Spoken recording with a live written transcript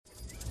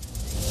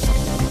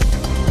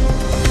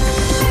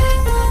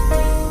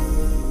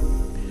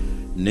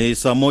Ni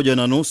saa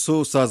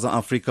 1:30 saa za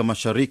Afrika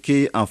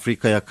Mashariki,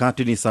 Afrika ya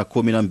Kati ni saa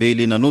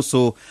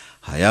 12:30.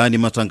 Haya ni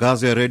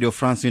matangazo ya Radio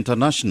France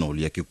International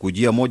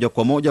yakikujia moja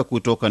kwa moja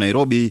kutoka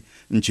Nairobi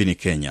nchini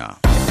Kenya.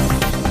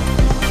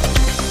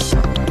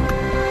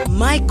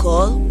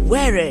 Michael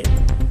Were.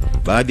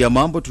 Baadhi ya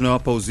mambo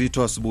tunawapa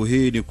uzito asubuhi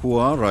hii ni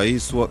kuwa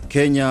Rais wa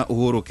Kenya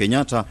Uhuru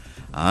Kenyatta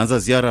aanza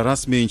ziara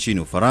rasmi nchini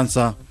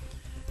Ufaransa.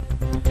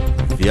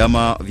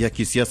 Vyama vya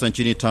kisiasa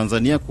nchini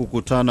Tanzania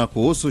kukutana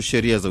kuhusu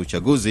sheria za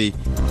uchaguzi,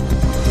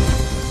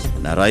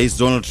 na Rais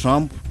Donald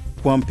Trump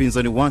kwa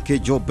mpinzani wake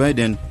Joe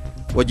Biden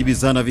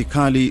wajibizana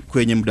vikali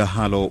kwenye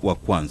mdahalo wa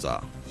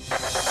kwanza.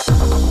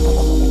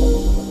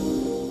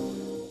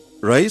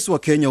 Rais wa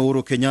Kenya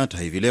Uhuru Kenyatta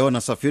hivi leo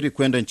anasafiri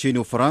kwenda nchini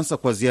Ufaransa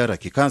kwa ziara ya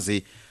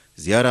kikazi,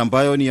 ziara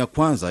ambayo ni ya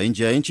kwanza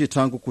nje ya nchi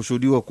tangu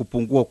kushuhudiwa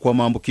kupungua kwa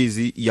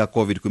maambukizi ya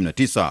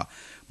COVID-19.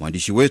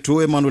 Mwandishi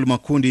wetu Emmanuel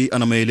Makundi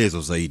ana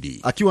maelezo zaidi.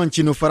 Akiwa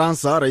nchini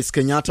Ufaransa, Rais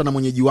Kenyatta na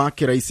mwenyeji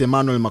wake Rais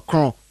Emmanuel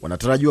Macron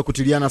wanatarajiwa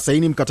kutiliana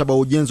saini mkataba wa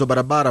ujenzi wa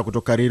barabara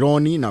kutoka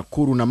Rironi,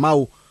 Nakuru na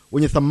Mau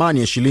wenye thamani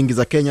ya shilingi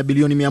za Kenya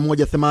bilioni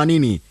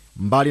 180.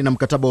 Mbali na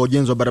mkataba wa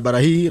ujenzi wa barabara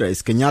hii,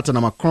 Rais Kenyatta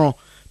na Macron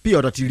pia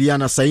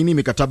watatiliana saini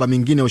mikataba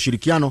mingine ya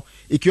ushirikiano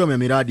ikiwemo ya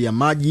miradi ya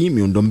maji,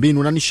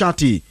 miundombinu na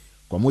nishati.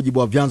 Kwa mujibu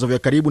wa vyanzo vya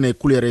karibu na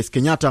ikulu ya Rais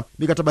Kenyatta,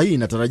 mikataba hii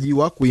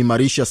inatarajiwa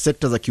kuimarisha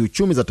sekta za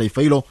kiuchumi za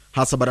taifa hilo,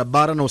 hasa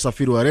barabara na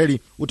usafiri wa reli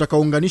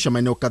utakaounganisha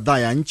maeneo kadhaa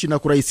ya nchi na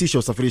kurahisisha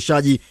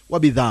usafirishaji wa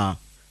bidhaa.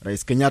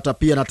 Rais Kenyatta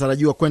pia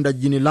anatarajiwa kwenda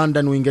jijini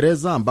London,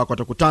 Uingereza, ambako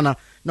atakutana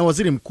na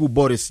Waziri Mkuu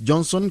Boris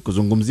Johnson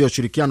kuzungumzia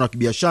ushirikiano wa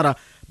kibiashara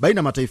baina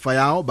ya mataifa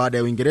yao baada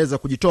ya Uingereza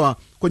kujitoa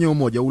kwenye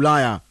Umoja wa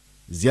Ulaya.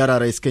 Ziara ya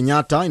Rais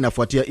Kenyatta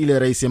inafuatia ile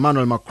Rais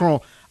Emmanuel Macron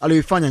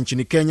aliyoifanya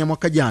nchini Kenya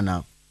mwaka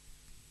jana.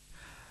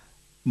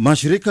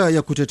 Mashirika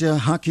ya kutetea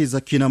haki za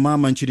kina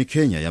mama nchini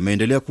Kenya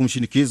yameendelea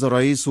kumshinikiza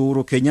Rais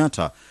Uhuru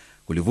Kenyatta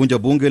kulivunja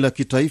bunge la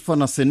kitaifa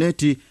na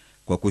seneti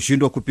kwa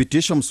kushindwa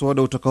kupitisha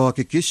mswada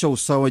utakaohakikisha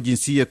usawa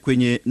jinsia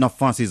kwenye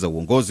nafasi za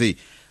uongozi.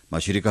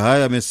 Mashirika haya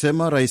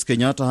yamesema Rais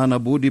Kenyatta hana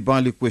budi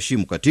bali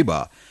kuheshimu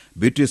katiba.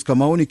 Beatrice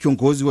Kamau ni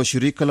kiongozi wa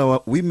shirika la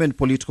Women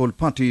Political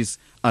Parties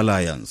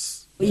Alliance.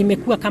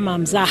 Imekuwa kama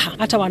mzaha,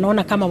 hata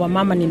wanaona kama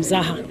wamama ni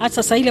mzaha. Hata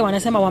sasa ile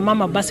wanasema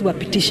wamama basi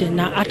wapitishe,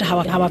 na hata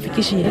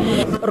hawafikishi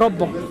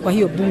robo kwa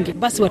hiyo bunge,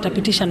 basi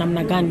watapitisha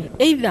namna gani?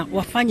 Either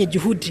wafanye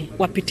juhudi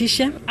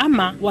wapitishe,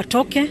 ama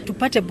watoke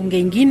tupate bunge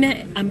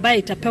ingine ambaye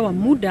itapewa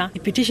muda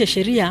ipitishe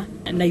sheria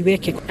na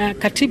iweke.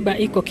 Katiba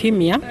iko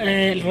kimya,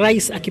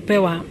 rais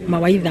akipewa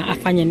mawaidha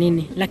afanye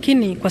nini,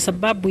 lakini kwa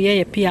sababu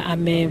yeye pia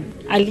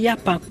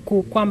aliapa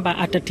kwamba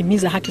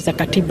atatimiza haki za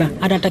katiba,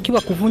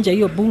 anatakiwa kuvunja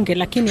hiyo bunge,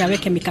 lakini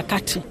aweke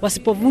mikakati.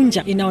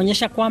 Wasipovunja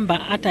inaonyesha kwamba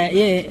hata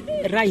yeye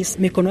rais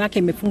mikono yake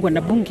imefungwa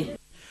na bunge.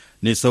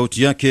 Ni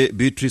sauti yake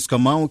Beatrice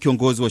Kamau,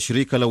 kiongozi wa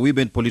shirika la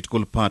Women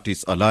Political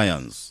Parties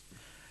Alliance.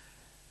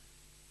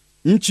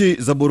 Nchi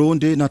za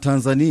Burundi na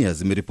Tanzania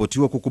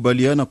zimeripotiwa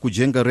kukubaliana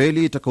kujenga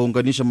reli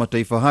itakaounganisha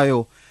mataifa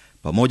hayo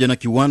pamoja na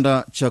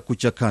kiwanda cha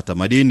kuchakata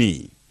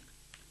madini.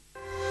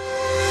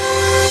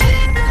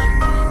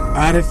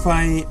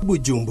 RFI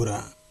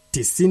Bujumbura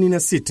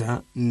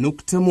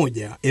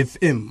 96.1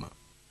 FM.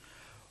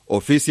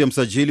 Ofisi ya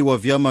msajili wa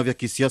vyama vya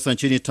kisiasa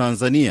nchini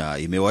Tanzania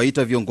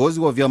imewaita viongozi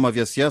wa vyama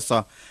vya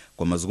siasa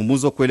kwa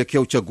mazungumzo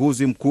kuelekea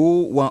uchaguzi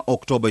mkuu wa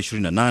Oktoba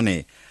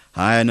 28.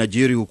 Haya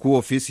yanajiri huku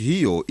ofisi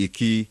hiyo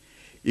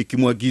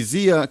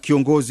ikimwagizia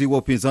kiongozi wa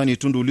upinzani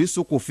Tundu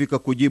Lissu kufika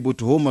kujibu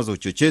tuhuma za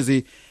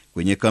uchochezi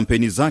kwenye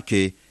kampeni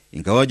zake,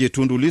 ingawaje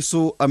Tundu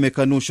Lissu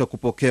amekanusha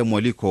kupokea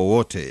mwaliko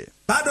wowote.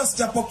 Bado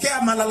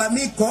sijapokea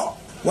malalamiko,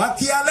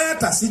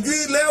 wakialeta sijui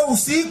leo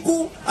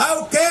usiku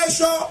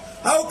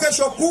au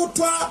kesho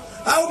kutwa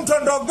au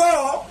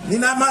mtondogoo,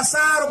 nina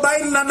masaa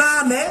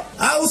 48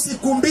 au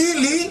siku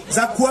 2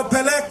 za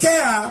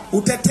kuwapelekea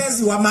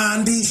utetezi wa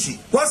maandishi.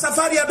 Kwa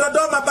safari ya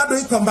Dodoma bado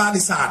iko mbali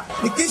sana.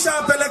 Nikisha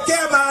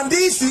wapelekea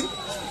maandishi,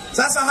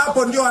 sasa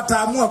hapo ndio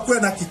wataamua kuwe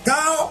na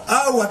kikao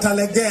au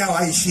watalegea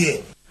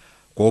waishie.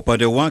 Kwa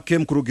upande wake,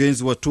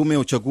 mkurugenzi wa tume ya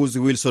uchaguzi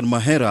Wilson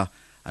Mahera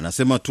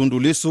anasema Tundu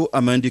Lissu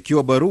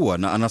ameandikiwa barua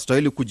na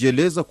anastahili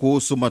kujieleza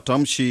kuhusu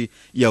matamshi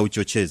ya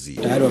uchochezi.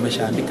 Tayari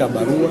wameshaandika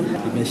barua,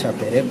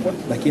 imeshapelekwa,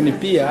 lakini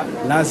pia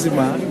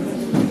lazima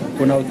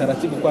kuna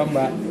utaratibu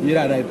kwamba yule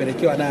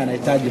anayepelekewa naye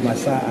anahitaji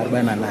masaa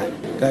 48.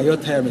 Kwa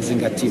yote haya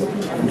yamezingatiwa.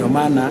 Ndio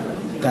maana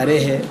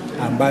tarehe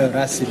ambayo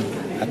rasmi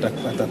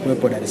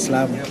atakuwepo Dar es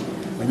Salaam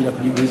kwa ajili ya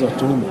kujibu hizo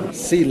tuhuma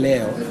si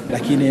leo,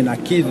 lakini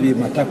inakidhi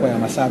matakwa ya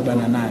masaa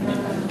 48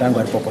 tangu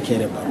alipopokea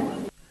ile barua.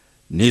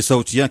 Ni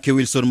sauti yake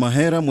Wilson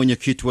Mahera,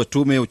 mwenyekiti wa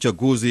tume ya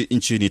uchaguzi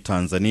nchini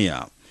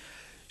Tanzania.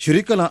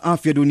 Shirika la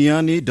Afya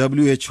Duniani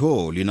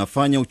WHO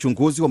linafanya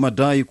uchunguzi wa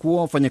madai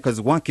kuwa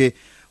wafanyakazi wake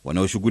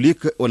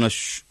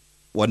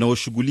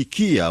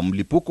wanaoshughulikia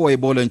mlipuko wa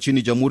Ebola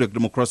nchini Jamhuri ya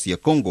Kidemokrasia ya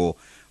Kongo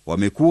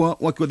wamekuwa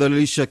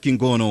wakiwadhalilisha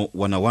kingono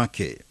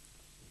wanawake.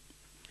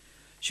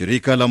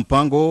 Shirika la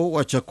mpango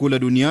wa chakula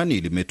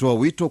duniani limetoa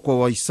wito kwa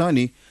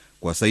wahisani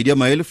kuwasaidia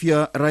maelfu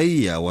ya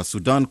raia wa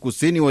Sudan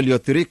Kusini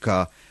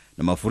walioathirika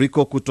na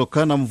mafuriko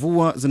kutokana na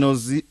mvua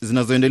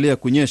zinazoendelea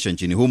kunyesha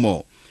nchini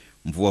humo.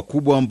 Mvua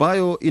kubwa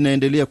ambayo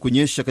inaendelea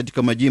kunyesha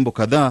katika majimbo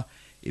kadhaa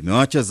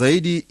imewacha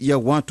zaidi ya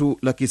watu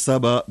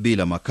 700,000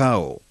 bila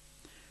makao.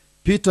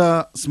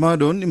 Peter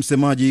Smadon ni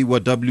msemaji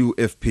wa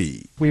WFP.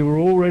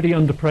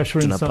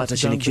 Tunapata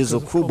shinikizo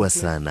kubwa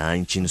sana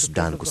nchini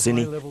Sudan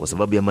Kusini kwa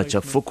sababu ya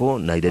machafuko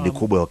na idadi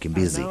kubwa ya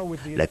wakimbizi.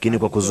 Lakini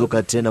kwa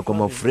kuzuka tena kwa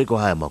mafuriko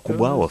haya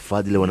makubwa,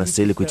 wafadhili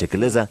wanastahili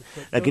kuitekeleza,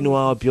 lakini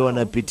wao pia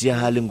wanapitia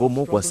hali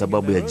ngumu kwa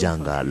sababu ya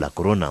janga la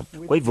korona.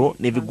 Kwa hivyo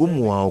ni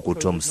vigumu wao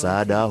kutoa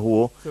msaada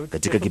huo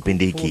katika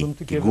kipindi hiki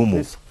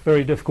kigumu.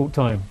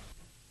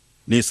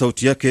 Ni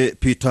sauti yake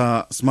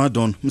Peter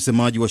Smadon,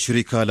 msemaji wa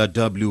shirika la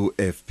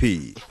WFP.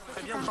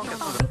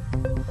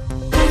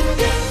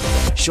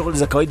 Shughuli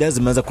za kawaida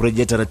zimeanza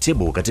kurejea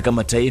taratibu katika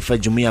mataifa ya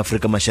Jumuiya ya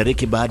Afrika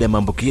Mashariki baada ya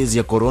maambukizi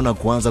ya korona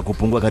kuanza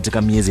kupungua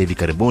katika miezi hivi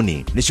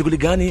karibuni. Ni shughuli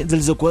gani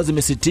zilizokuwa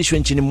zimesitishwa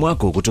nchini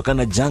mwako kutokana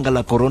na janga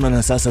la korona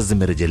na sasa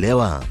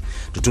zimerejelewa?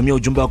 Tutumia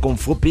ujumbe wako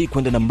mfupi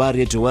kwenda nambari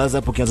yetu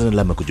WhatsApp ukianza na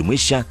alama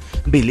kujumuisha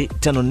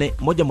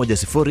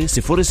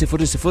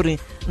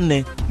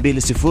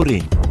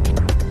 2541100000420.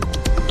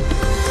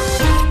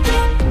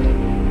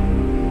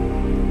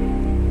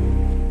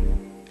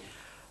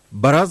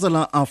 Baraza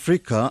la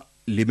Afrika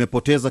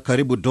limepoteza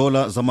karibu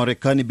dola za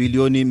Marekani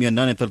bilioni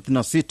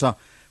 836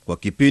 kwa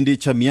kipindi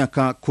cha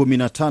miaka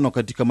 15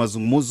 katika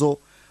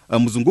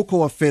mzunguko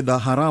wa fedha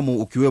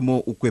haramu, ukiwemo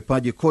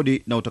ukwepaji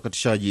kodi na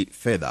utakatishaji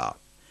fedha.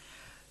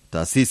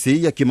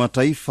 Taasisi ya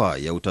kimataifa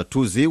ya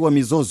utatuzi wa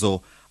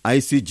mizozo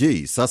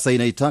ICJ sasa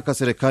inaitaka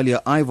serikali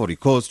ya Ivory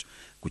Coast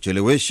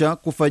kuchelewesha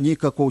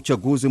kufanyika kwa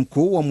uchaguzi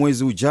mkuu wa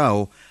mwezi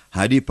ujao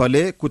hadi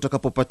pale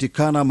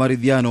kutakapopatikana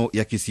maridhiano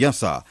ya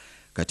kisiasa.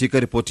 Katika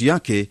ripoti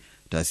yake,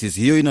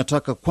 taasisi hiyo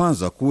inataka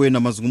kwanza kuwe na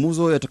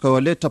mazungumzo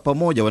yatakayowaleta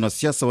pamoja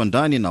wanasiasa wa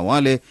ndani na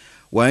wale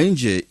wa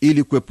nje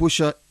ili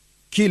kuepusha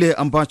kile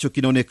ambacho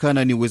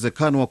kinaonekana ni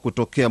uwezekano wa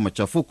kutokea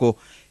machafuko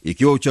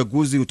ikiwa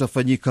uchaguzi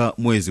utafanyika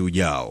mwezi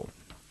ujao.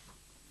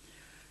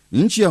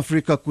 Nchi ya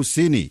Afrika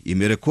Kusini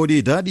imerekodi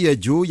idadi ya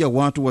juu ya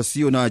watu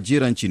wasio na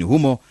ajira nchini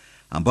humo,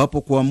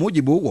 ambapo kwa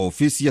mujibu wa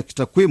ofisi ya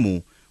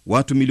kitakwimu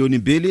watu milioni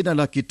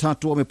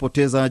 2.3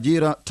 wamepoteza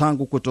ajira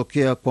tangu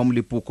kutokea kwa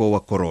mlipuko wa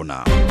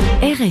korona.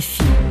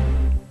 RFI.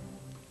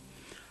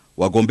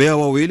 Wagombea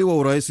wawili wa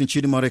urais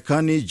nchini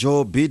Marekani,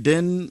 Joe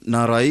Biden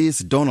na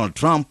Rais Donald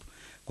Trump,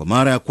 kwa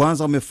mara ya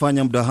kwanza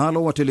wamefanya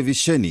mdahalo wa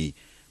televisheni,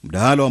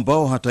 mdahalo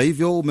ambao hata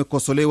hivyo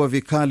umekosolewa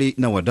vikali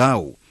na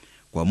wadau.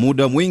 Kwa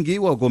muda mwingi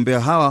wagombea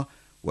hawa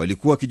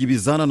walikuwa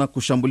wakijibizana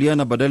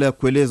na badala ya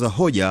kueleza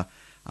hoja,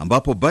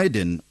 ambapo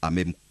Biden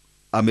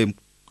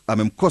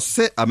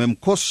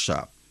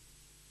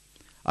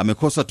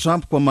amekosa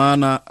Trump kwa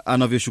maana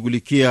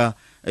anavyoshughulikia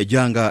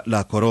janga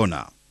la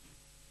korona.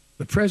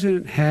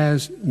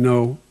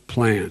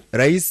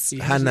 Rais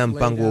hana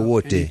mpango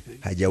wowote,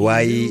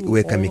 hajawahi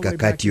weka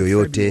mikakati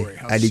yoyote.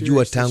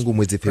 Alijua tangu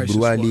mwezi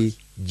Februari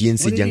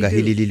jinsi janga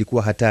hili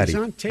lilikuwa hatari.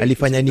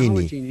 Alifanya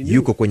nini?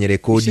 Yuko kwenye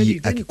rekodi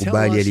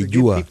akikubali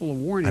alijua.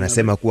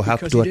 Anasema kuwa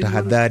hakutoa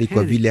tahadhari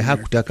kwa vile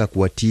hakutaka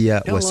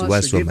kuwatia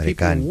wasiwasi wa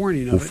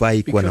Marekani.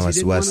 Hufai kuwa na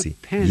wasiwasi.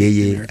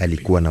 Yeye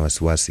alikuwa na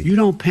wasiwasi.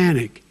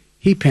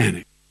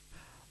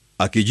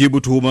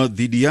 Akijibu tuhuma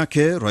dhidi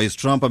yake, Rais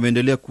Trump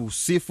ameendelea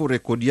kusifu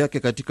rekodi yake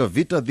katika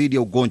vita dhidi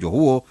ya ugonjwa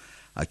huo,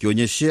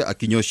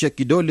 akinyoshea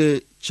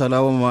kidole cha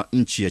lawama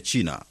nchi ya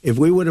China.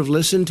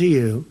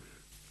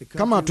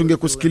 Kama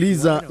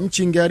tungekusikiliza,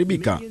 nchi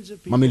ingeharibika.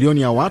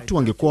 Mamilioni ya watu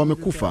wangekuwa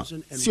wamekufa,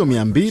 sio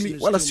 200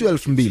 wala sio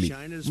 2000.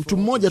 Mtu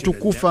mmoja tu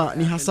kufa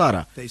ni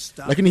hasara,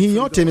 lakini hii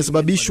yote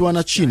imesababishwa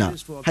na China.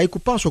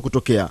 Haikupaswa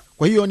kutokea,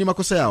 kwa hiyo ni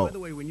makosa yao.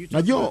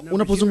 Najua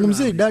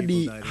unapozungumzia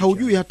idadi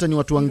haujui hata ni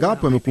watu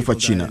wangapi wamekufa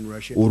China,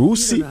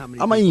 Urusi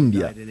ama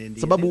India,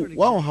 sababu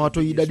wao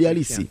hawatoi idadi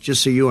halisi.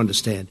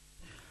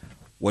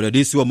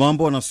 Wadadisi wa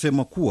mambo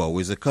wanasema kuwa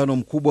uwezekano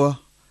mkubwa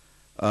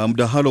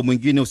mdahalo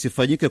mwingine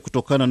usifanyike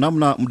kutokana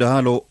namna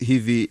mdahalo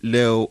hivi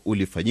leo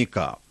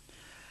ulifanyika.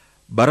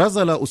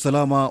 Baraza la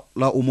usalama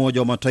la Umoja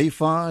wa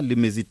Mataifa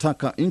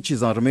limezitaka nchi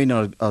za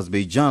Armenia na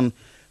Azerbaijan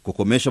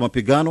kukomesha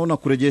mapigano na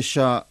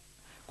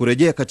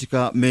kurejea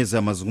katika meza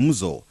ya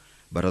mazungumzo.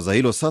 Baraza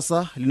hilo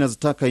sasa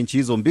linazitaka nchi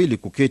hizo mbili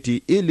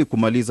kuketi ili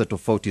kumaliza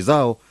tofauti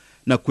zao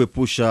na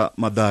kuepusha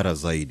madhara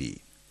zaidi.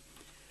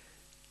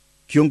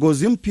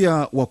 Kiongozi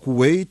mpya wa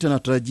Kuwait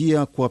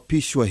anatarajia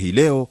kuapishwa hii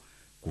leo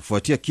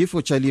kufuatia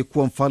kifo cha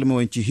aliyekuwa mfalme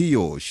wa nchi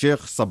hiyo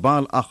Sheikh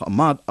Sabah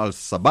Ahmad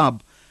al-Sabah.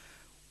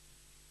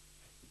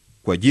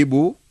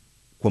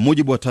 Kwa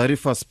mujibu wa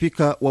taarifa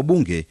spika wa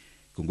bunge,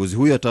 kiongozi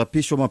huyo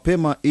ataapishwa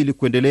mapema ili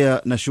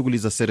kuendelea na shughuli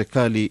za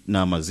serikali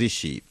na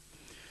mazishi.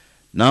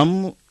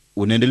 Naam,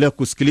 unaendelea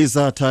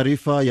kusikiliza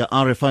taarifa ya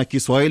RFI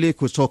Kiswahili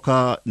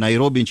kutoka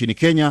Nairobi nchini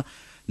Kenya,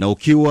 na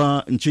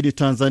ukiwa nchini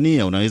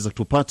Tanzania unaweza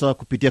kutupata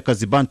kupitia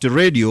Kazibanti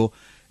Radio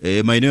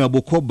maeneo ya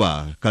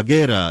Bukoba,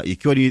 Kagera,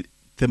 ikiwa ni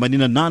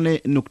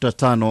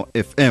 88.5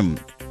 FM.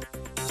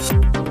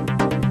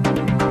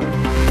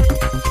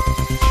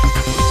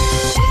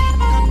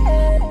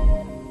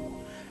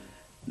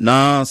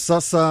 Na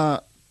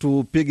sasa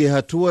tupige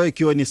hatua,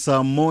 ikiwa ni saa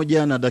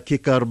 1 na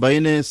dakika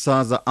 40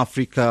 saa za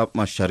Afrika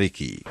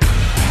Mashariki.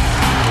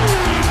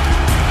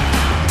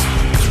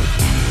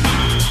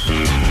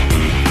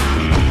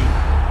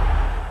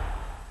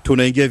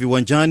 Tunaingia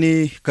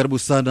viwanjani. Karibu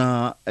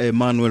sana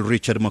Emmanuel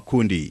Richard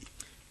Makundi.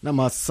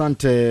 Na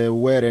asante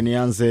Were,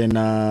 nianze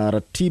na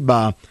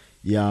ratiba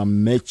ya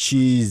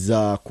mechi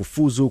za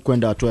kufuzu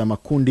kwenda hatua ya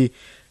makundi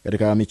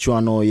katika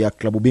michuano ya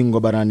klabu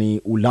bingwa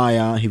barani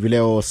Ulaya. Hivi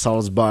leo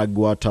Salzburg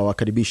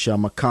watawakaribisha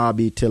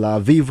Maccabi Tel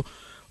Aviv,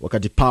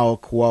 wakati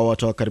PAOK wao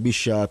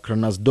watawakaribisha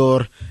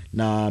Krasnodar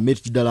na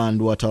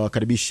Midtjylland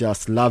watawakaribisha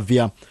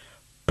Slavia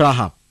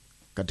Praha.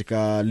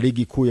 Katika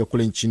ligi kuu ya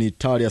kule nchini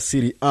Italia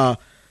Serie A,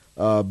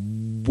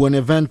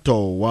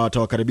 Buonavento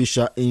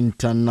watawakaribisha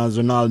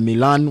Internazionale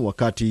Milan,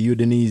 wakati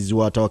Udinese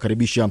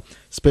watawakaribisha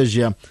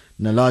Spezia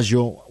na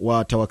Lazio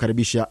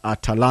watawakaribisha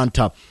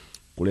Atalanta.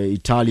 Kule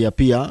Italia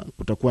pia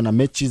kutakuwa na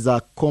mechi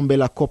za kombe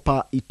la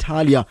Coppa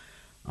Italia,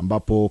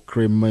 ambapo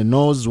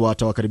Cremonese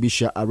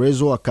watawakaribisha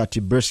Arezzo,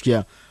 wakati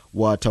Brescia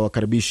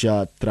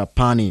watawakaribisha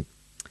Trapani.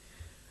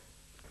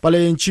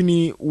 Pale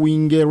nchini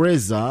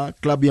Uingereza,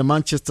 klabu ya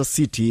Manchester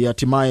City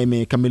hatimaye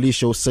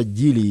imekamilisha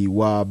usajili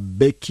wa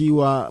beki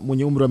wa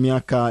mwenye umri wa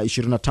miaka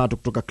 23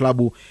 kutoka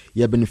klabu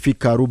ya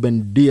Benfica,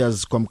 Ruben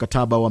Dias, kwa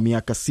mkataba wa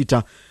miaka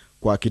 6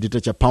 kwa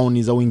kitita cha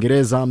pauni za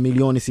Uingereza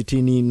milioni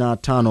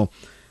 65.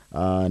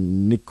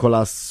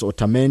 Nicolas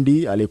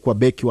Otamendi aliyekuwa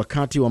beki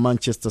wakati wa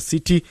Manchester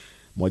City,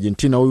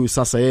 Mwargentina huyu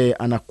sasa yeye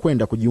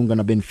anakwenda kujiunga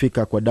na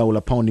Benfica kwa dau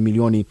la paundi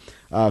milioni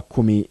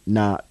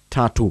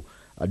 13.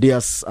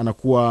 Dias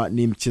anakuwa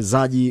ni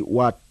mchezaji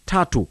wa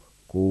 3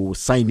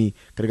 kusaini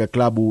katika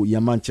klabu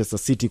ya Manchester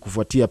City,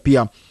 kufuatia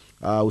pia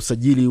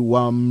usajili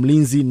wa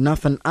mlinzi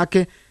Nathan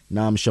Ake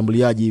na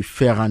mshambuliaji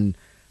Ferran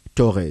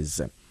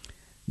Torres.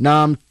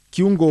 Na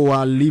kiungo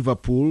wa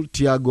Liverpool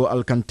Thiago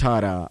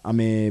Alcantara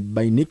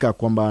amebainika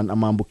kwamba ana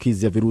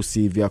maambukizi ya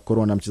virusi vya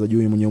corona. Mchezaji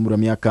huyu mwenye umri wa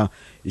miaka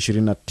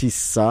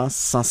 29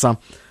 sasa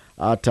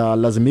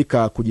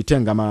atalazimika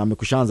kujitenga, ama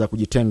amekushaanza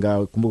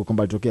kujitenga. Kumbuka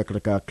kwamba alitokea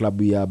katika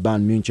klabu ya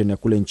Bayern Munich ya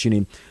kule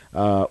nchini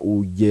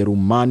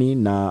Ujerumani,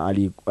 na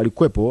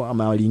alikuwepo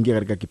ama aliingia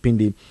katika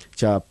kipindi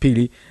cha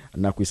pili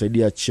na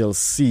kuisaidia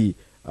Chelsea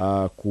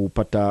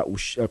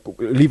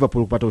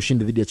Liverpool kupata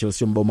ushindi dhidi ya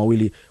Chelsea mabao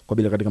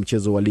 2-2 katika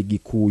mchezo wa ligi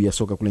kuu ya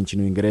soka kule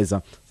nchini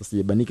Uingereza. Sasa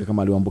sijabanika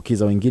kama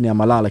aliwaambukiza wengine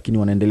ama la, lakini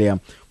wanaendelea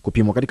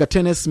kupimwa. Katika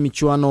tennis,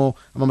 michuano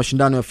ama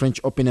mashindano ya French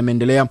Open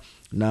yameendelea,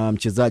 na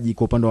mchezaji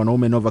kwa upande wa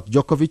wanaume Novak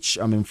Djokovic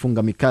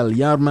amemfunga Mikhail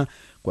Yarma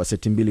kwa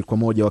seti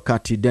 2-1,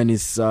 wakati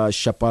Denis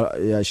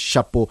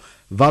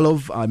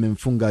Shapovalov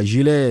amemfunga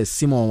Gilles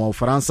Simon wa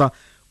Ufaransa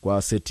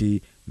kwa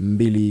seti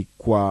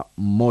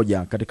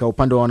 2-1. Katika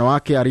upande wa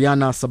wanawake,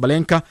 Ariana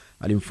Sabalenka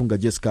alimfunga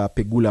Jessica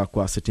Pegula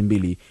kwa seti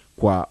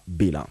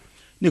 2-0.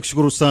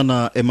 Nikushukuru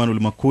sana Emmanuel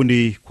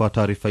Makundi kwa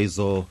taarifa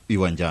hizo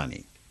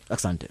viwanjani.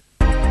 Asante.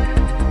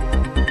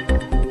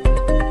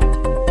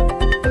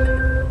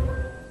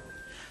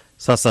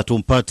 Sasa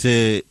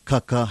tumpate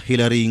kaka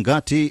Hilary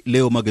Ngati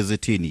leo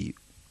magazetini.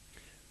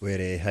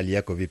 Were, hali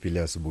yako vipi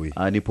leo asubuhi?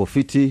 Nipo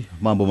fiti,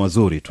 mambo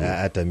mazuri tu.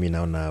 Hata mimi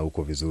naona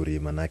uko vizuri,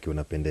 manake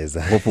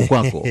unapendeza. Hofu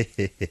kwako.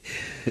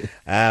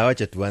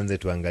 Wacha tuanze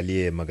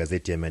tuangalie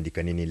magazeti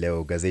yameandika nini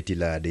leo. Gazeti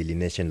la Daily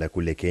Nation la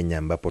kule Kenya,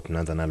 ambapo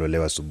tunaanza nalo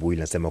leo asubuhi,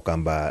 linasema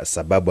kwamba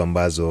sababu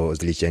ambazo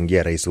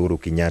zilichangia Rais Uhuru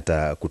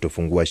Kenyatta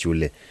kutofungua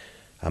shule,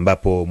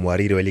 ambapo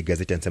mhariri wa ile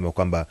gazeti anasema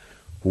kwamba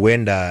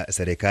huenda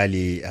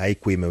serikali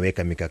haikuwa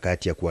imeweka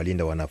mikakati ya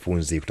kuwalinda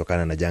wanafunzi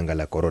kutokana na janga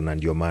la corona,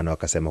 ndio maana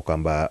wakasema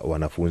kwamba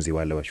wanafunzi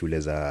wale wa shule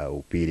za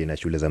upili na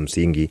shule za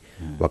msingi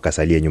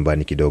wakasalia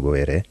nyumbani kidogo.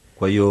 Were,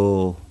 kwa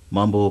hiyo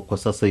mambo kwa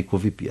sasa iko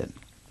vipi yani?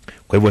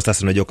 Kwa hivyo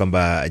sasa unajua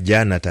kwamba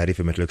jana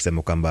taarifa imetolewa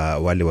kusema kwamba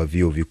wale wa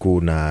vyuo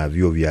vikuu na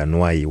vyuo vya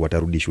anuai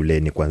watarudi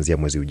shuleni kuanzia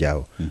mwezi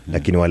ujao.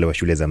 Lakini wale wa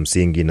shule za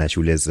msingi na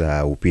shule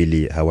za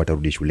upili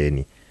hawatarudi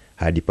shuleni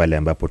hadi pale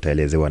ambapo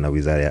taelezewa na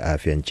Wizara ya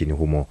Afya nchini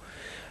humo.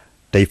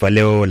 Taifa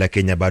Leo la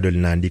Kenya bado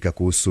linaandika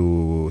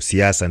kuhusu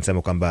siasa,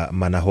 nasema kwamba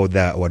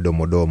manahodha wa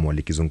domodomo,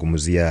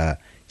 likizungumzia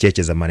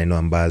cheche za maneno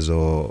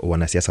ambazo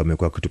wanasiasa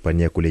wamekuwa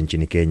kutupania kule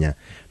nchini Kenya.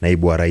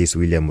 Naibu wa Rais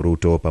William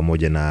Ruto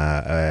pamoja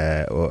na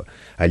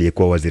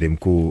aliyekuwa waziri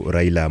mkuu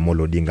Raila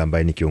Amolo Odinga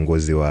ambaye ni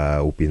kiongozi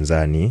wa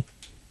upinzani.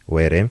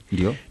 Were,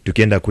 ndio.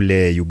 Tukienda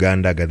kule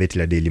Uganda, gazeti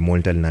la Daily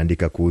Monitor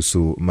linaandika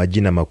kuhusu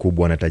majina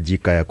makubwa na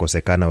tajika ya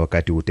kosekana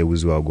wakati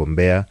uteuzi wa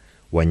wagombea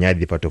wa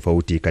nyadhifa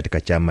tofauti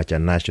katika chama cha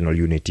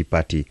National Unity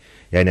Party.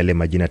 Yaani yale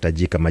majina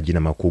tajika, majina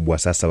makubwa,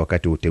 sasa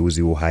wakati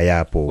uteuzi huu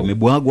hayapo.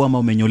 Umebwagwa ama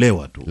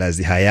umenyolewa tu?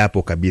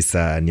 Hayapo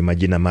kabisa, ni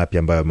majina mapya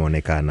ambayo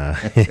yameonekana.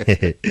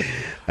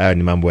 Hayo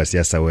ni mambo ya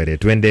siasa. Were,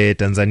 tuende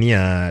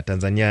Tanzania.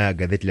 Tanzania,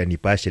 gazeti la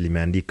Nipashe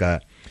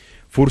limeandika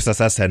fursa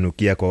sasa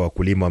yanukia kwa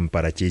wakulima wa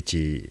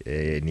mparachichi.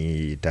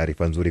 Ni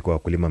taarifa nzuri kwa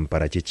wakulima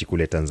mparachichi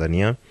kule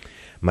Tanzania.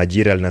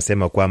 Majira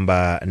linasema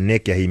kwamba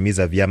NEC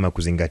yahimiza vyama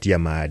kuzingatia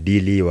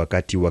maadili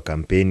wakati wa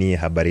kampeni.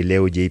 Habari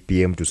Leo,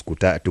 JPM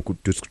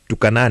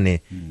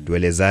tukanane,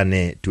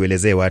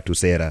 tuelezee watu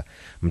sera.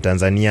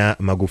 Mtanzania,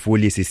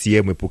 Magufuli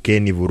CCM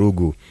epukeni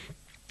vurugu.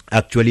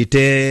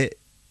 Actualite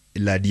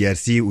la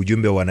DRC,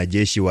 ujumbe wa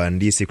wanajeshi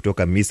waandisi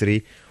kutoka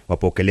Misri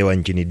wapokelewa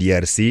nchini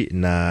DRC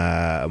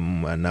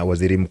na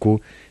waziri mkuu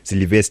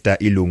Sylvester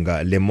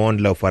Ilunga. Le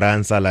Monde la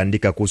Ufaransa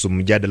laandika kuhusu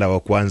mjadala wa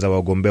kwanza wa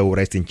wagombea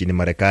urais nchini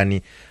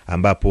Marekani,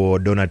 ambapo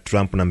Donald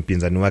Trump na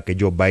mpinzani wake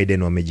Joe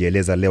Biden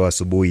wamejieleza leo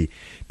asubuhi.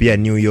 Pia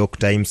New York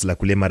Times la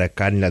kule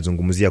Marekani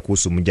lazungumzia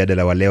kuhusu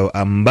mjadala wa leo,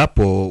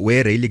 ambapo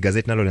Were, ili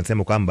gazeti nalo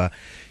linasema kwamba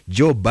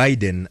Joe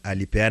Biden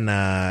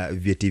alipeana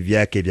vyeti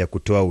vyake vya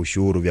kutoa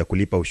ushuru, vya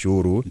kulipa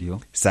ushuru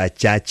saa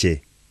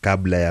chache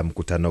kabla ya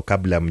mkutano,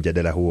 kabla ya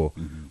mjadala huo.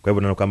 Kwa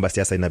hivyo naona kwamba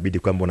siasa inabidi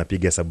kwamba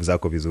unapiga hesabu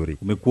zako vizuri.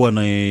 Umekuwa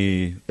na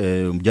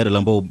mjadala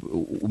ambao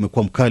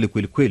umekuwa mkali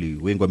kweli kweli,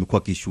 wengi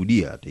wamekuwa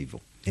kishuhudia hata hivyo.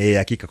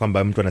 Hakika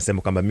kwamba mtu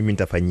anasema kwamba mimi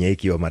nitafanyia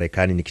hiki wa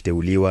Marekani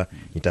nikiteuliwa,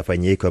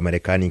 nitafanyia hiki wa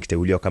Marekani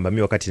nikiteuliwa, kwamba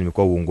mimi wakati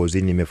nimekuwa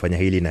uongozini nimefanya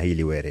hili na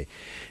hili. Were,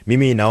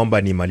 mimi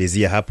naomba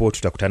nimalizia hapo,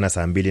 tutakutana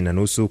saa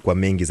 2:30 kwa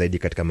mengi zaidi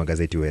katika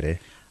magazeti. Were,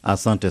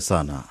 asante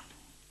sana.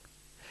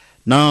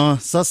 Na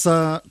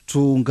sasa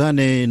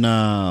tuungane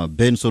na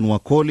Benson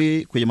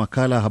Wakoli kwenye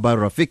makala ya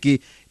Habari Rafiki,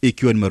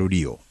 ikiwa ni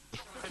marudio.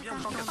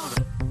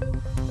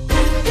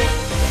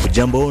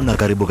 Jambo na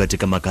karibu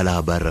katika makala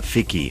Habari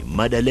Rafiki.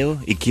 Mada leo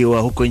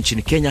ikiwa huko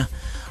nchini Kenya,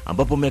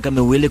 ambapo miaka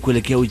miwili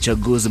kuelekea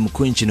uchaguzi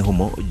mkuu nchini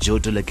humo,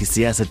 joto la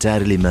kisiasa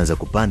tayari limeanza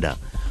kupanda.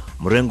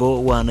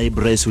 Mrengo wa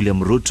naibu rais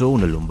William Ruto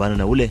unalumbana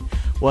na ule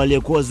wa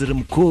aliyekuwa waziri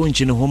mkuu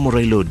nchini humo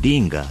Raila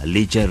Odinga,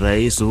 licha ya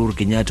rais Uhuru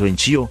Kenyatta wa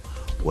nchi hiyo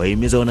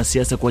wahimiza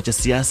wanasiasa kuacha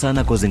siasa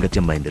na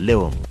kuzingatia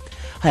maendeleo.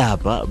 Haya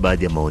hapa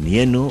baadhi ya maoni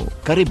yenu.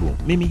 Karibu,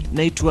 mimi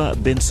naitwa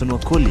Benson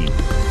Wakoli.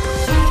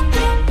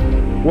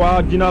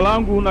 Kwa jina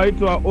langu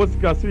naitwa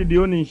Oscar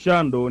Sidioni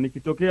Nshando,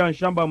 nikitokea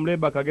Nshamba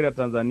Mleba, Kagera,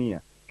 Tanzania.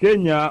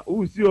 Kenya,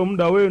 huu sio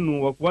muda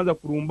wenu wa kuanza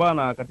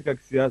kurumbana katika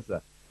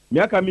kisiasa.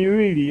 Miaka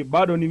miwili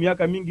bado ni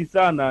miaka mingi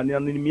sana,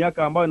 ni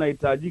miaka ambayo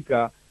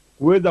inahitajika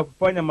kuweza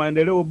kufanya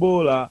maendeleo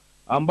bora,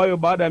 ambayo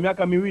baada ya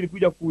miaka miwili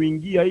kuja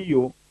kuingia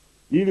hiyo,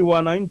 ili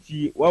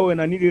wananchi wawe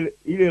na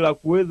ile la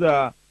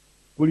kuweza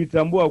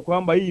kulitambua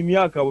kwamba hii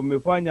miaka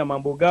wamefanya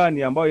mambo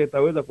gani ambayo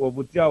yataweza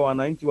kuwavutia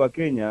wananchi wa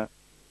Kenya,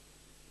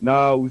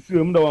 na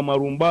usiwe muda wa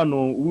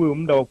marumbano, uwe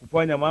muda wa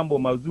kufanya mambo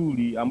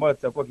mazuri ambayo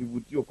yatakuwa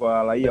kivutio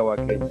kwa raia wa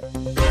Kenya.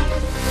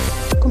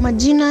 Kwa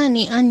majina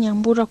ni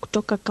Anyambura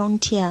kutoka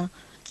kaunti ya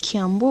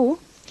Kiambu,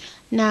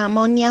 na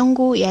maoni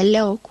yangu ya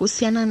leo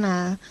kuhusiana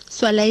na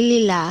swala hili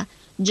la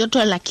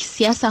joto la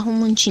kisiasa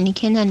humu nchini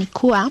Kenya ni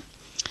kuwa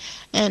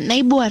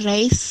naibu wa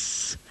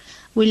rais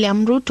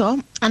William Ruto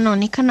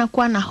anaonekana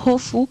kuwa na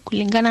hofu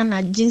kulingana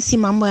na jinsi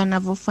mambo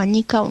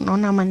yanavyofanyika.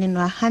 Unaona maneno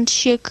ya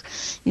handshake,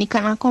 ni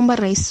kana kwamba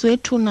rais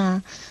wetu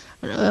na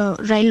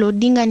Raila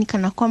Odinga ni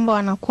kana kwamba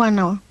wanakuwa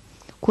na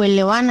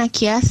kuelewana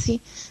kiasi.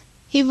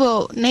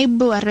 Hivyo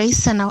naibu wa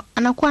rais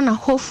anakuwa na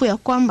hofu ya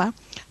kwamba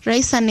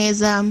rais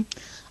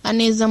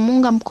anaweza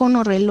muunga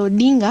mkono Raila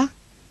Odinga,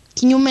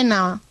 kinyume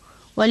na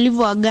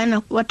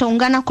walivyoagana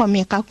wataungana kwa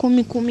miaka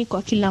 10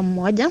 kwa kila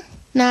mmoja.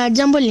 Na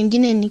jambo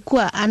lingine ni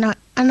kuwa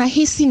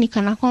anahisi ni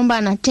kana kwamba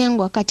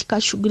anatengwa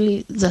katika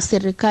shughuli za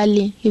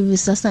serikali hivi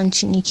sasa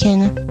nchini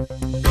Kenya.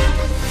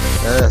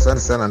 Asante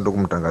sana ndugu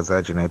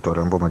mtangazaji, naitwa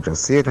Rembo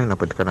Majasiri,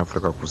 napatikana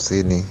Afrika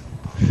Kusini.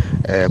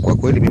 Kwa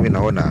kweli mimi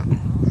naona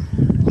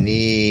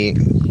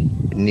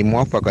ni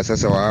mwafaka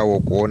sasa wao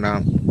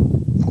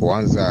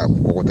kuanza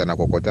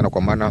kukutana,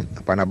 kwa maana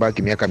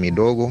panabaki miaka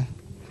midogo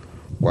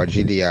kwa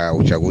ajili ya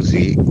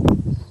uchaguzi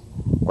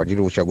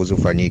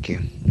ufanyike.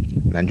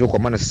 Na njoo kwa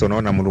maana sasa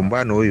unaona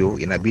mlumbano huyo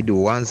inabidi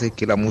uanze,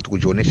 kila mtu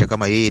kujionyesha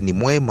kama yeye ni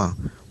mwema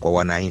kwa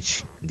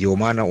wananchi. Ndio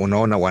maana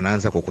unaona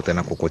wanaanza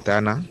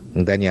kukutana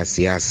ndani ya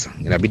siasa.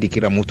 Inabidi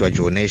kila mtu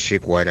ajionyeshe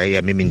kwa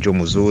raia, mimi njoo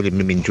mzuri,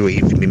 mimi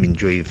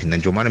njoo hivi. Na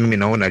ndio maana mimi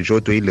naona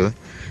joto ile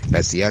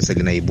la siasa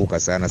linaibuka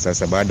sana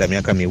sasa baada ya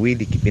miaka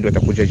miwili, kipindi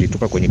watakuja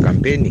jitupa kwenye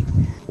kampeni,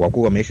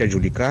 wakuu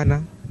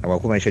wameshajulikana na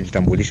wakuu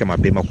wameshajitambulisha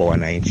mapema kwa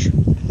wananchi.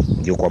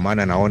 Ndio kwa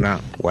maana naona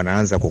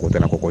wanaanza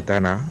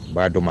kukutana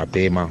bado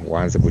mapema,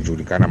 waanze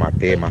kujulikana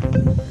mapema.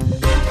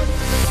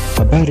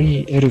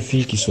 Habari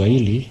RFI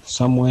Kiswahili,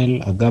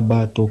 Samuel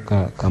Agaba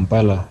toka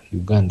Kampala,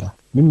 Uganda.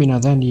 Mimi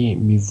nadhani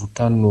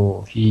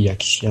mivutano hii ya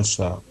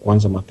kisiasa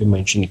kuanza mapema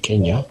nchini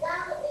Kenya,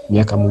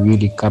 miaka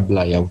miwili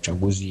kabla ya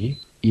uchaguzi,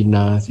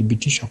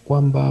 inathibitisha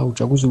kwamba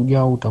uchaguzi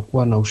ujao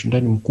utakuwa na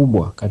ushindani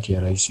mkubwa kati ya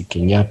Rais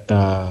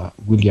Kenyatta,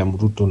 William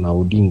Ruto na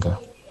Odinga.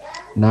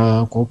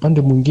 Na kwa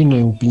upande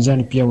mwingine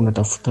upinzani pia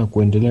unatafuta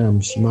kuendelea na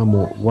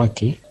msimamo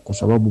wake, kwa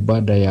sababu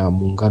baada ya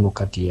muungano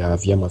kati ya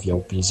vyama vya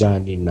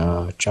upinzani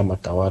na chama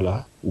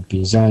tawala,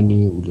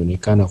 upinzani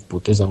ulionekana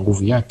kupoteza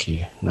nguvu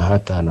yake na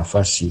hata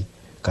nafasi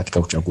katika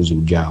uchaguzi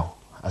ujao.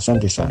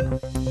 Asante sana.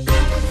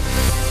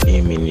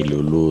 Mimi ni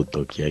Lulu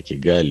tokea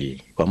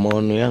Kigali. Kwa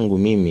maono yangu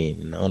mimi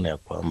naona ya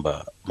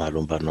kwamba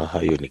malumbano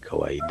hayo ni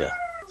kawaida,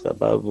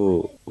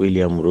 sababu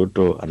William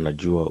Ruto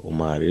anajua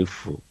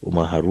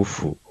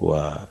umaarufu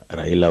wa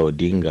Raila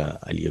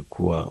Odinga,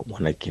 aliyekuwa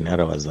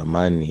mwanakinara wa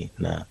zamani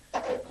na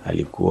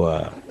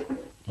alikuwa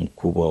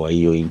mkubwa wa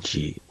hiyo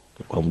nchi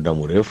kwa muda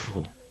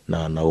mrefu,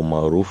 na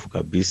umaarufu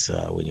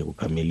kabisa wenye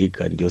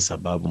kukamilika, ndio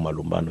sababu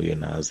malumbano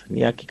yanaanza.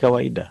 Ni ya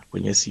kikawaida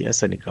kwenye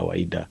siasa, ni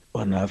kawaida.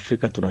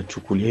 Wanaafrika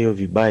tunachukulia hiyo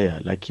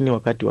vibaya, lakini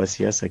wakati wa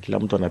siasa kila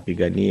mtu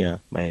anapigania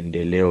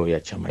maendeleo ya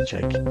chama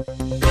chake.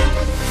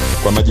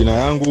 Kwa majina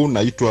yangu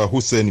naitwa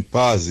Hussein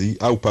Pazi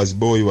au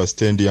Pazboy wa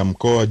stendi ya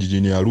mkoa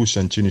jijini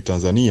Arusha nchini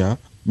Tanzania.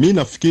 Mi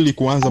nafikiri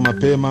kuanza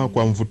mapema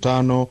kwa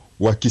mvutano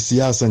wa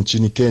kisiasa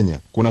nchini Kenya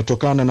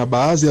kunatokana na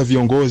baadhi ya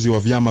viongozi wa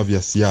vyama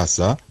vya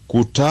siasa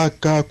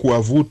kutaka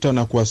kuwavuta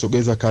na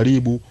kuwasogeza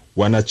karibu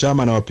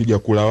wanachama na wapiga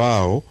kura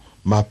wao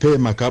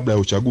mapema kabla ya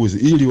uchaguzi,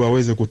 ili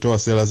waweze kutoa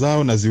sera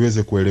zao na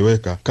ziweze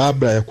kueleweka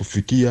kabla ya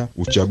kufikia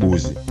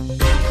uchaguzi.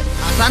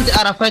 Asante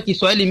RFI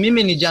Kiswahili,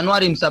 mimi ni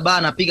Januari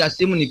Msabaha, napiga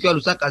simu nikiwa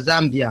Lusaka,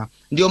 Zambia.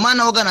 Ndio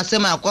maana waga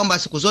nasema ya kwamba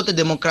siku zote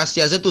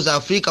demokrasia zetu za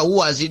Afrika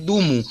huwa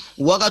hazidumu.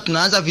 Waga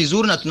tunaanza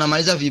vizuri na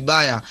tunamaliza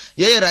vibaya.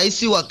 Yeye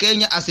rais wa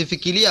Kenya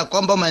asifikiria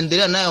kwamba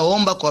maendeleo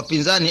anayoomba kwa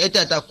wapinzani eti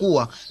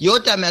atakuwa.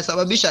 Yote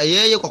ameyasababisha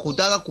yeye kwa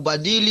kutaka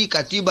kubadili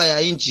katiba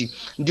ya nchi.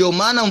 Ndio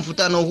maana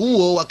mvutano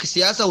huo wa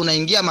kisiasa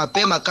unaingia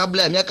mapema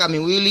kabla ya miaka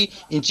miwili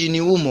nchini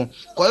humo.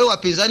 Kwa hiyo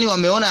wapinzani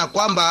wameona ya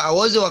kwamba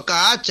hawezi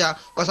wakaacha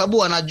kwa sababu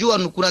wanajua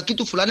kuna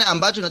kitu fulani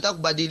ambacho nataka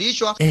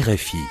kubadilishwa.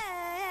 RFI.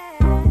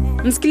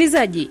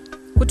 Msikilizaji,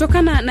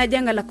 kutokana na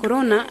janga la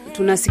corona,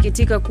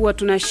 tunasikitika kuwa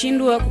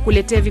tunashindwa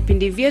kukuletea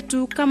vipindi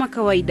vyetu kama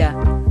kawaida.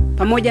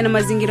 Pamoja na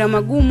mazingira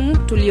magumu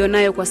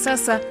tulionayo kwa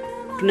sasa,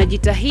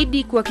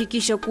 tunajitahidi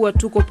kuhakikisha kuwa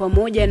tuko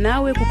pamoja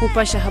nawe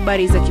kukupasha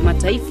habari za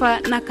kimataifa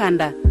na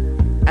kanda.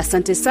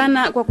 Asante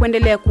sana kwa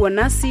kuendelea kuwa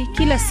nasi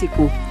kila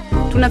siku.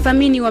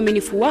 Tunathamini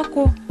uaminifu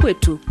wako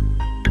kwetu.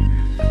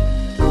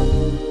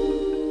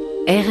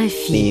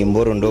 RFI. Ni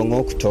Mboro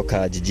Ndongo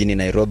kutoka jijini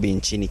Nairobi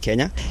nchini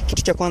Kenya.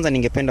 Kitu cha kwanza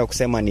ningependa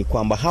kusema ni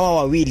kwamba hawa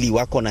wawili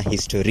wako na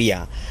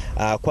historia.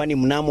 Kwani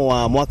mnamo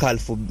wa mwaka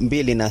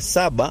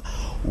 2007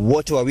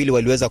 wote wawili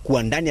waliweza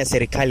kuwa ndani ya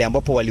serikali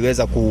ambapo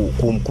waliweza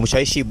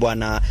kumshawishi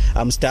bwana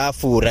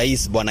mstaafu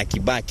rais bwana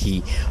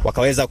Kibaki,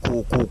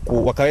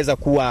 wakaweza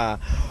kuwa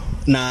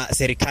na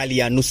serikali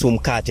ya nusu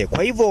mkate.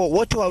 Kwa hivyo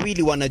wote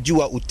wawili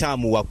wanajua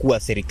utamu wa kuwa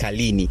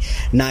serikalini,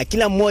 na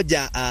kila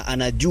mmoja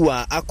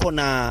anajua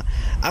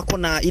ako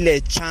na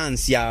ile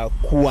chance ya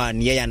kuwa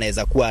ni yeye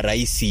anaweza kuwa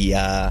rais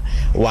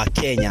wa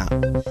Kenya.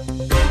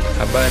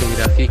 Habari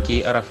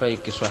rafiki RFI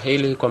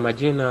Kiswahili, kwa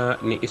majina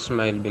ni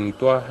Ismail bin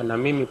Twah, na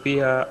mimi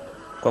pia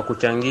kwa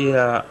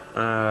kuchangia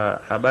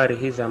habari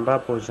hizi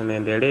ambapo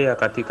zinaendelea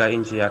katika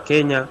nchi ya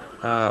Kenya.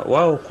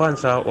 Wao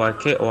kwanza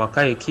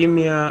wakae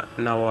kimya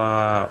na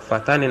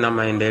wafatane na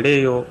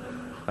maendeleo,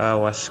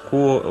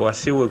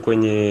 wasiwe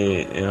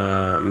kwenye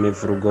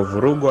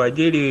mivurugo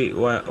ajili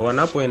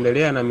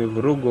wanapoendelea na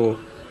mivurugo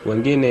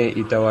wengine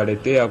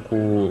itawaletea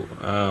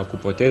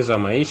kupoteza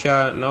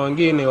maisha, na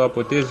wengine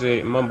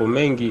wapoteze mambo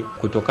mengi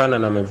kutokana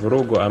na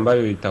mivurugo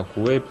ambayo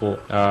itakuwepo.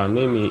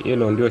 Mimi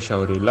hilo ndio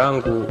shauri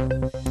langu.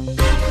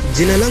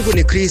 Jina langu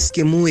ni Chris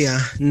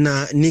Kimuya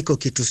na niko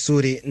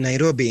Kitusuri,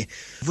 Nairobi.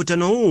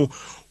 Mvutano huu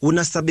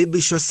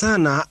unasababishwa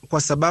sana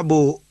kwa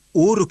sababu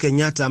Uhuru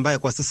Kenyatta ambaye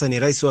kwa sasa ni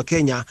rais wa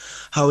Kenya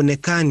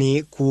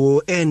haonekani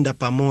kuenda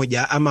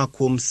pamoja ama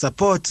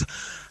kumsupport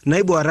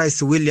naibu wa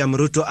rais William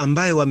Ruto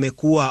ambaye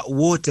wamekuwa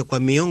wote kwa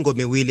miongo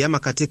miwili ama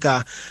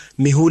katika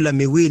mihula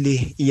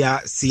miwili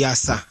ya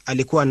siasa.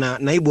 Alikuwa na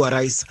naibu wa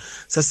rais.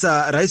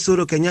 Sasa rais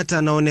Uhuru Kenyatta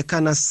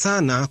anaonekana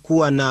sana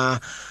kuwa na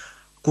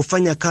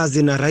kufanya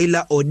kazi na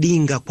Raila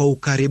Odinga kwa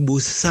ukaribu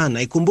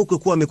sana. Ikumbukwe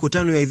kuwa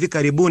mikutano ya hivi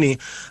karibuni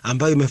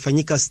ambayo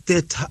imefanyika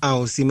State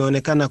House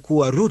imeonekana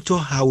kuwa Ruto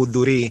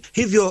hahudhurii.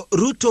 Hivyo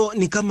Ruto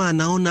ni kama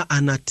anaona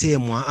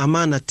anatemwa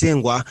ama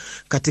anatengwa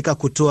katika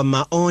kutoa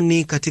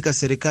maoni katika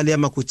serikali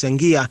ama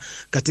kuchangia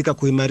katika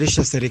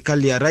kuimarisha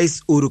serikali ya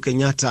rais Uhuru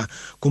Kenyatta.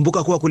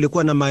 Kumbuka kuwa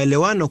kulikuwa na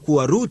maelewano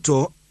kuwa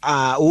Ruto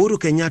Uhuru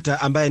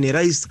Kenyatta ambaye ni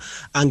rais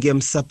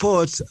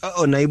angemsupport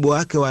naibu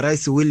wake wa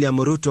rais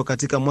William Ruto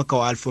katika mwaka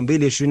wa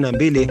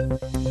 2022.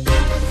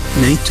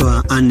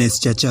 Naitwa Anes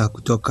Chacha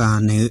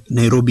kutoka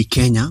Nairobi,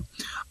 Kenya.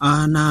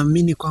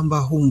 Naamini kwamba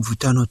huu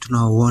mvutano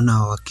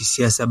tunaoona wa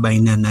kisiasa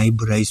baina ya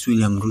naibu rais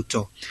William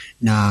Ruto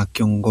na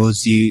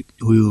kiongozi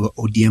huyu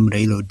ODM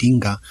Raila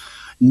Odinga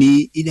ni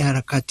ile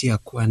harakati ya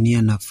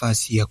kuania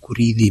nafasi ya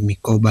kurithi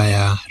mikoba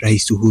ya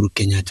rais Uhuru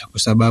Kenyatta, kwa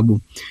sababu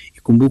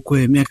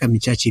ikumbukwe miaka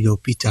michache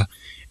iliyopita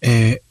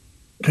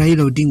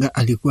Raila Odinga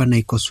alikuwa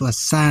anaikosoa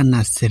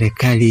sana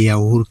serikali ya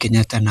Uhuru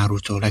Kenyatta na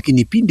Ruto,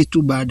 lakini pindi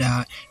tu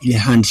baada ile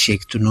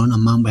handshake tunaona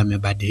mambo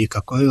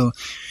yamebadilika. Kwa hiyo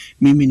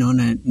mimi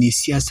naona ni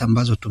siasa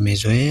ambazo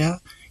tumezoea.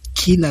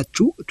 Kila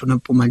tu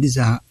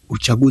tunapomaliza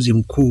uchaguzi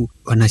mkuu,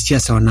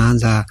 wanasiasa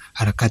wanaanza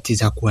harakati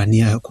za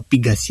kuania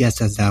kupiga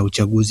siasa za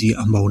uchaguzi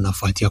ambao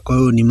unafuatia. Kwa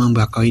hiyo ni mambo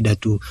ya kawaida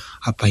tu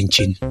hapa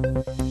nchini.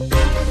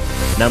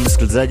 Na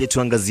msikilizaji,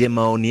 tuangazie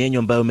maoni yenu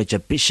ambayo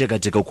umechapisha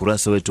katika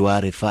ukurasa wetu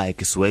wa RFI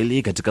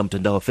Kiswahili katika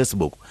mtandao wa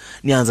Facebook.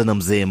 Nianza na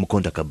mzee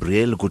Mkonda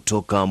Gabriel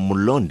kutoka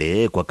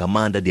Mulonde kwa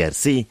Kamanda,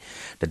 DRC.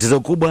 Tatizo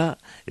kubwa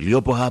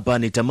iliyopo hapa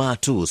ni tamaa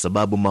tu,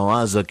 sababu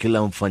mawazo ya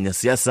kila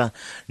mfanyasiasa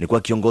ni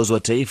kwa kiongozi wa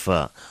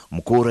taifa.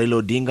 Mkuu Raila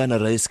Odinga na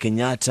Rais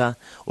Kenyatta,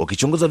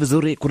 ukichunguza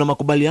vizuri, kuna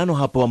makubaliano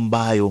hapo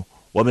ambayo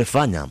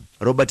wamefanya.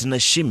 Robert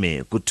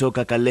Nashime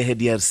kutoka Kalehe,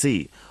 DRC.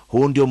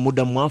 Huu ndio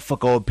muda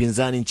mwafaka wa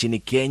upinzani nchini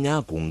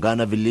Kenya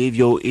kuungana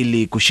vilivyo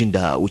ili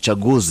kushinda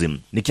uchaguzi.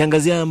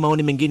 Nikiangazia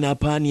maoni mengine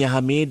hapa ni ya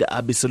Hamid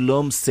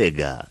Abisalom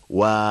Sega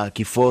wa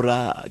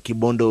Kifora,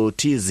 Kibondo,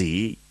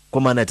 Tizi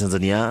kwa maana ya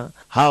Tanzania.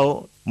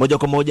 Hao moja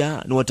kwa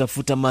moja ni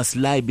watafuta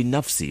maslahi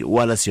binafsi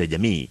wala sio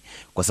jamii,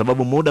 kwa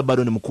sababu muda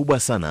bado ni mkubwa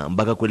sana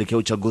mpaka kuelekea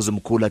uchaguzi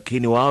mkuu,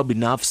 lakini wao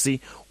binafsi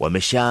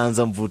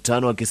wameshaanza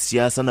mvutano wa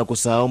kisiasa na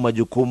kusahau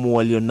majukumu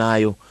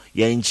walionayo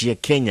ya nchi ya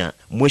Kenya.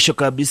 Mwisho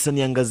kabisa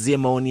niangazie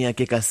maoni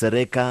yake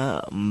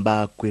Kasereka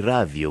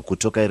Mbakwiravyo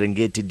kutoka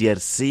Erengeti,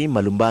 DRC.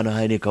 Malumbano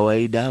haya ni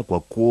kawaida kwa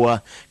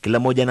kuwa kila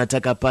mmoja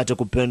anataka apate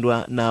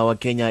kupendwa na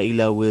Wakenya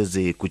ili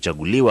aweze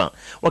kuchaguliwa.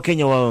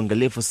 Wakenya wao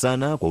angalifu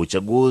sana kwa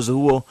uchaguzi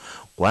huo,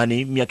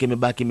 kwani miaka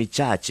imebaki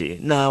michache,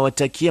 na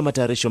watakia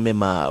matayarisho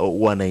mema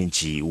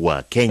wananchi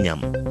wa Kenya.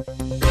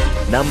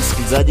 Na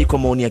msikilizaji, kwa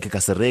maoni yake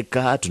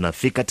Kasereka,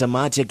 tunafika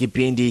tamati ya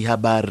kipindi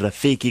Habari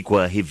Rafiki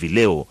kwa hivi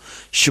leo.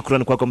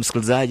 Shukrani kwako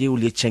msikilizaji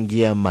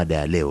uliyechangia mada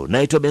ya leo.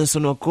 Naitwa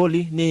Benson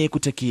Wakoli, ni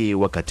kutakie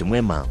wakati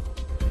mwema.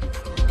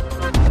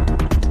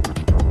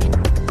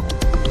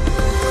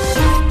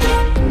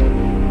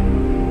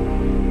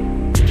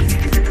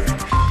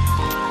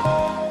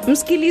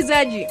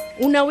 Msikilizaji,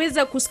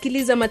 unaweza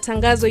kusikiliza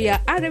matangazo ya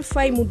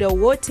RFI muda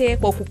wote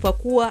kwa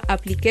kupakua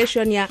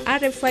application ya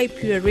RFI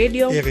Pure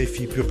Radio,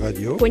 RFI Pure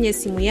Radio kwenye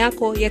simu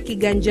yako ya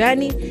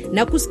kiganjani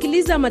na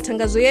kusikiliza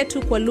matangazo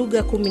yetu kwa lugha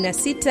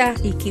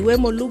 16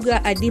 ikiwemo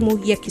lugha adimu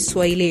ya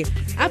Kiswahili.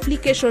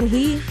 Application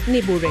hii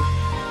ni bure.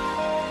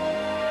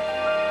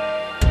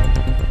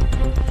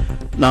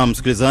 Na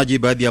msikilizaji,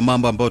 baadhi ya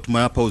mambo ambayo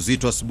tumeyapa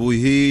uzito asubuhi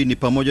hii ni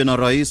pamoja na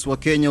Rais wa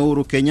Kenya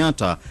Uhuru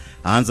Kenyatta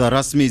aanza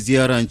rasmi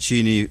ziara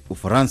nchini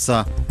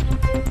Ufaransa,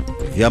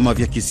 vyama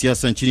vya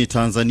kisiasa nchini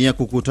Tanzania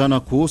kukutana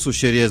kuhusu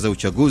sheria za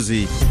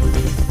uchaguzi,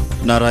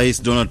 na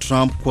Rais Donald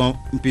Trump kwa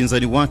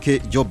mpinzani wake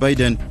Joe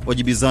Biden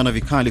wajibizana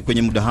vikali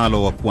kwenye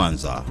mdahalo wa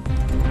kwanza.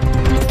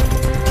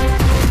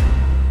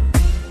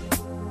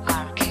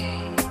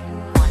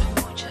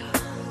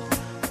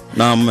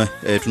 Naam,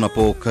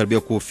 tunapokaribia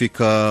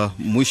kufika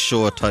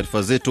mwisho wa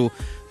taarifa zetu,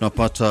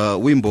 tunapata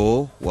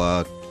wimbo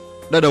wa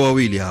dada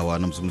wawili hawa.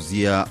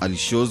 Namzungumzia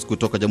Alishoz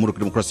kutoka Jamhuri ya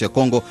Kidemokrasia ya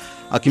Kongo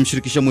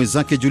akimshirikisha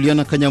mwenzake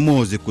Juliana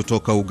Kanyamozi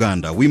kutoka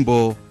Uganda,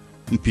 wimbo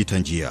Mpita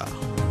Njia.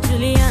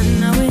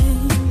 Juliana we,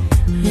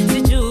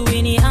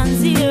 sijui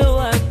nianzie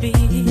wapi,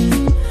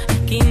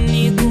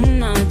 lakini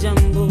kuna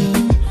jambo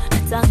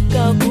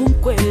nataka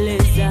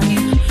kukueleza.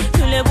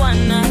 Yule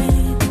bwana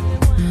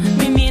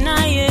mimi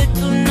naye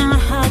tuna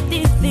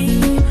hadithi,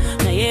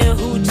 naye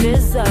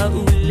hucheza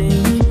ule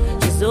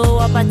mchezo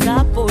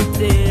wapata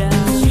potea.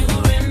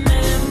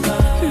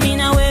 Mimi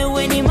na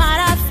wewe ni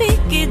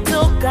marafiki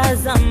toka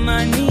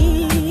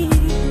zamani,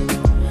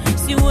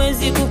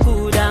 siwezi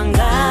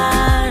kukudanganya.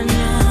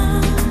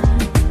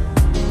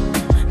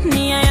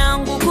 Nia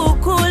yangu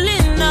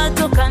kukulinda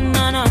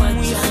tokana na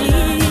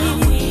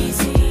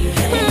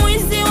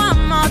mwizi wa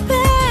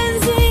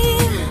mapenzi.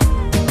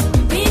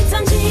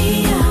 Mpita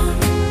njia,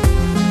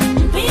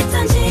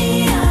 mpita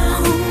njia,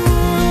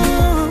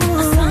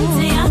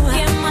 asante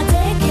yake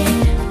mateke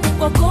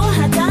kwako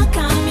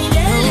hataka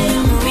milele.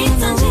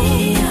 Mpita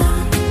njia,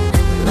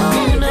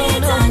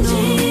 mpita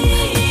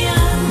njia,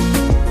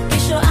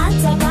 kesho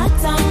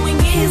atapata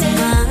mwingine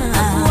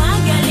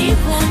akuaga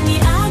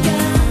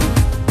alivyoniaga.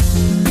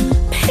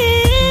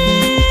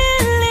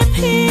 Pili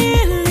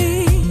pili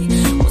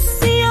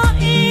usio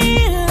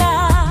ila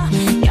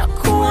ya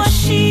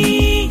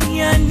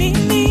kuwashia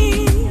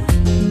nini,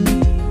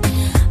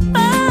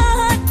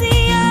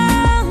 bahati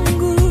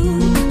yangu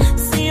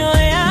sio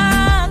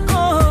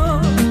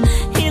yako,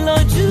 hilo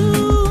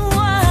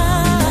jua.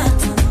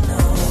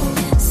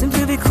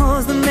 Simply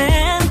because the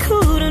man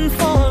couldn't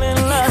fall in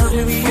love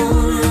with you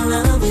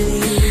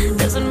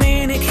doesn't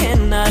mean he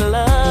cannot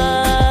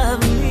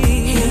love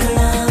me. He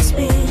loves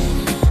me.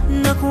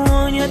 Na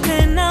kuonya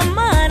tena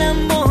mara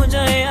moja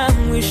ya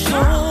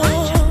mwisho,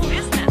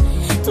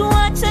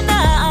 tuache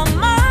na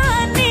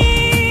amani.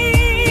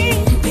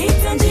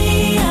 Mpita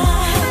njia,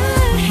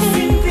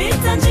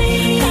 mpita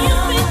njia,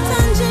 mpita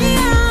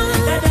njia,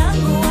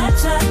 dadangu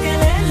acha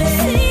kelele,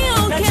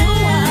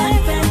 najua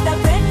anipenda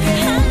peke.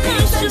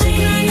 Mpita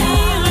njia,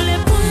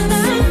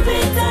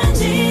 mpita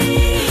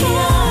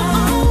njia,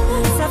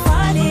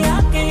 safari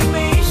yake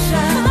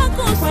imeisha,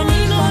 kwa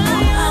nini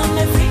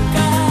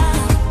amefika.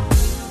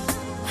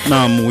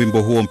 Naam,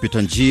 wimbo huo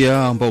Mpita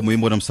Njia ambao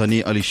umeimbwa na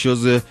msanii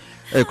Alishoze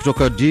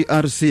kutoka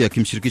DRC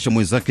akimshirikisha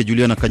mwenzake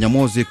Juliana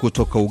Kanyamozi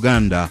kutoka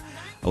Uganda.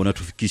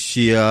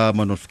 Unatufikisha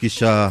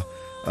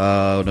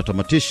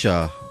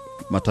unatamatisha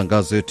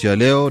matangazo yetu ya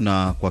leo,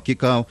 na kwa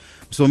hakika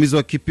msimamizi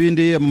wa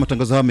kipindi ama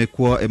matangazo haya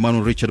amekuwa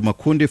Emmanuel Richard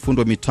Makundi,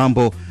 fundo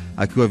mitambo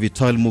akiwa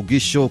Vital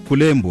Mugisho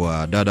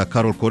Kulembwa, dada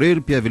Carol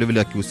Korir pia vile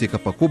vile akihusika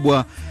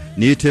pakubwa.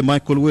 Niite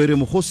Michael Were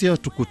Muhusia.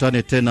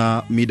 Tukutane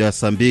tena mida ya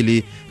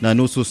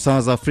 2:30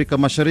 saa za Afrika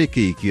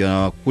Mashariki,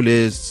 ikiwa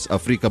kule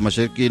Afrika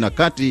Mashariki na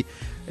Kati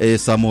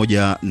saa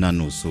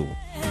 1:30.